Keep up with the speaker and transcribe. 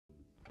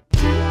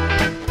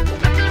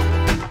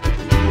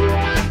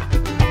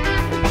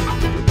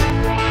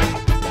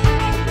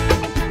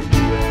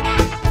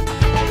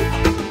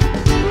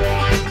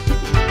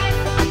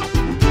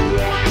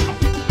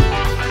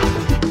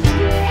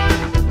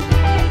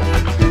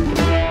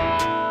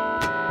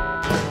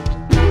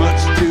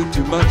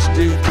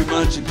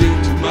much ado,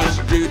 too much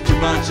ado, too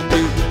much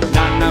ado.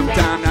 Not enough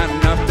time, not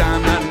enough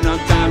time, not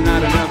enough time,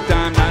 not enough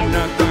time, not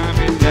enough time.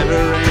 It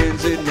never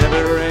ends, it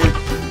never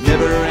ends,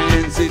 never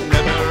ends, it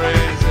never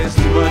ends. It's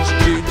too much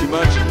ado, too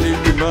much ado,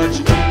 too much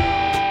ado.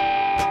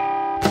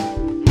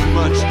 Too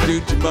much ado,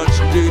 too much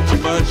ado, too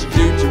much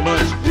ado, too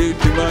much ado,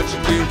 too much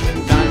ado.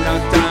 Not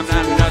enough time,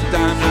 not enough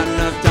time, not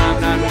enough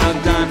time, not enough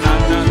time,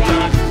 not enough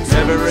time.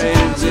 Never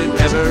ends, it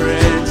never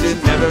ends, it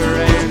never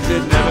ends,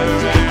 it never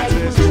ends.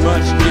 It's too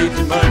much ado,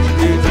 too much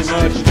ado, too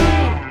much ado.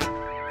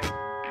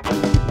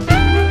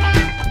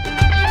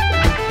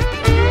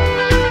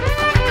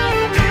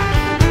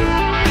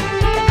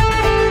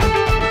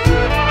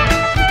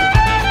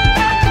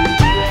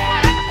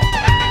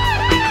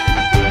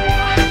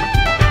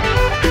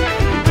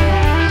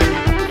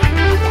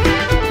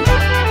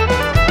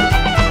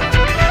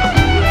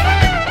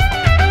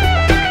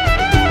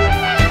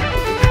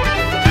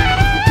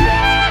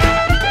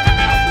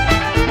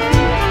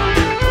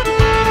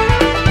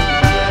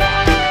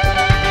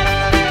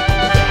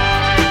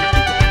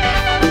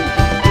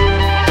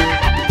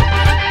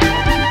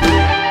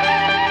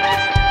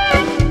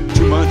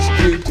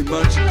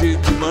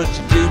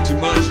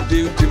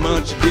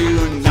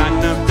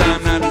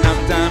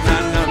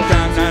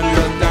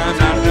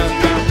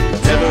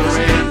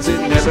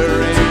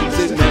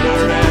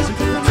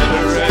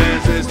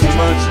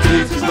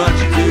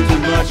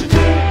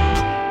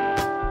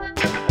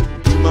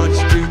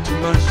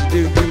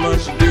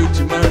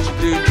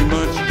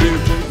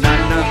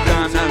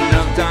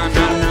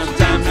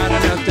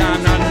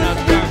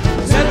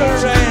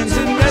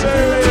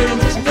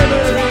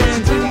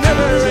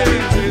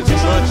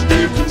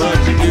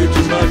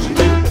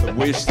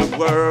 Wish the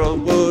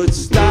world would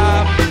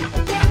stop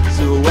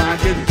so I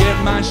could get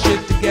my shit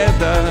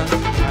together.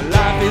 My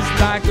life is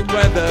like the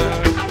weather,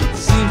 it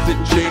seems to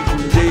change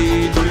from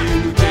day to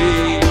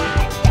day.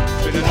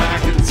 Spinning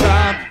like a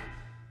top,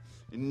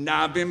 and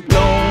I've been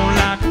blown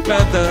like a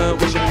feather.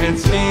 Wish my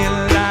hands feel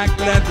like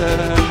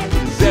leather,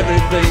 'cause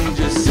everything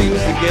just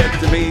seems to get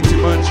to me. Too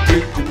much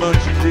do, too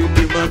much do,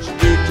 too much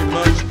do, too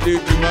much do,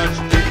 too much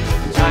do.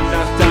 Not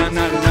enough time,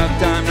 not enough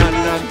time, not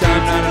enough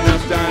time, not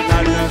enough time,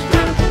 not enough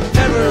time.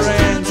 Never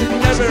ends, it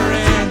never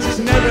ends, it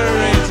never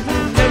ends, it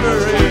never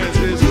ends.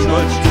 It's too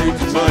much do,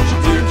 too much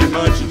do, too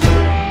much do.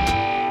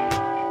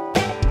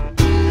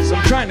 So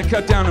I'm trying to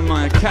cut down on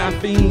my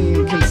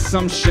caffeine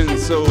consumption,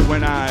 so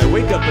when I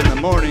wake up in the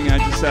morning I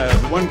just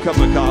have one cup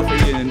of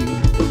coffee, and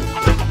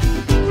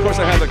of course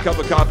I have a cup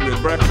of coffee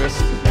with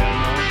breakfast.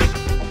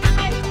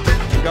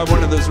 I got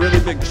one of those really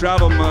big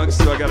travel mugs,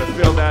 so I gotta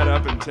fill that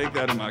up and take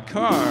that in my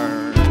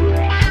car.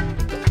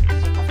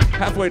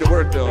 Halfway to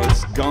work though,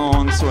 it's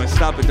gone, so I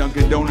stop at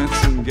Dunkin'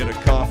 Donuts and get a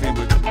coffee,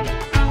 but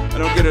I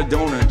don't get a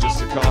donut,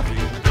 just a coffee.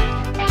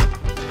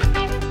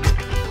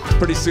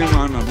 Pretty soon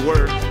I'm at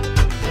work,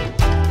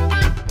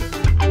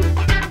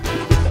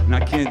 and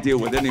I can't deal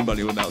with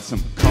anybody without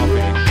some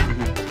coffee.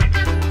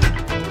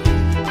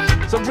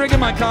 So I'm drinking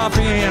my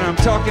coffee and I'm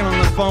talking on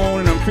the phone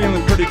and I'm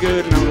feeling pretty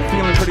good and I'm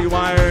feeling pretty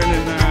wired,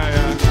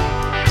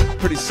 and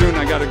pretty soon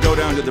I gotta go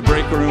down to the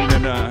break room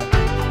and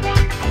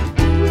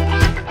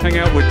hang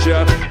out with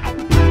Jeff.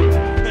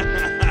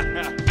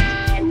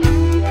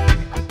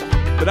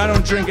 But I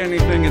don't drink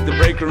anything at the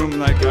break room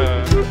like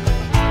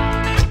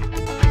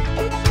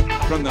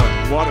from the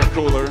water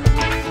cooler,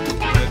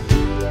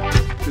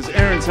 because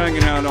Aaron's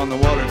hanging out on the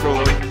water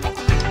cooler.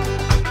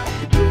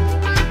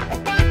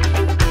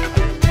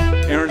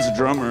 Aaron's a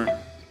drummer.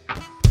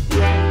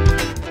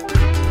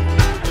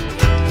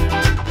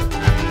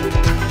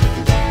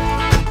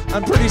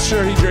 I'm pretty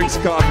sure he drinks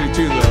coffee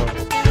too though.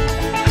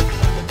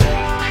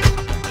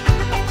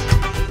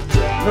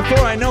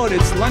 Before I know it,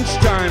 it's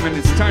lunchtime and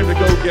it's time to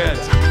go get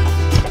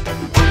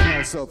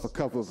myself a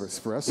cup of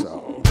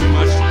espresso. Too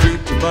much to do,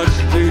 too much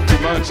to do, too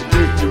much to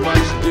do, too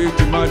much to do,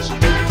 too much to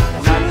do.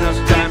 Not enough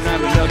time, not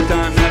enough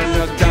time, not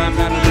enough time,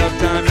 not enough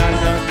time, not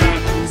enough time.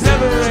 It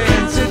never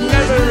ends, it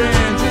never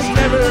ends, it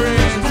never ends.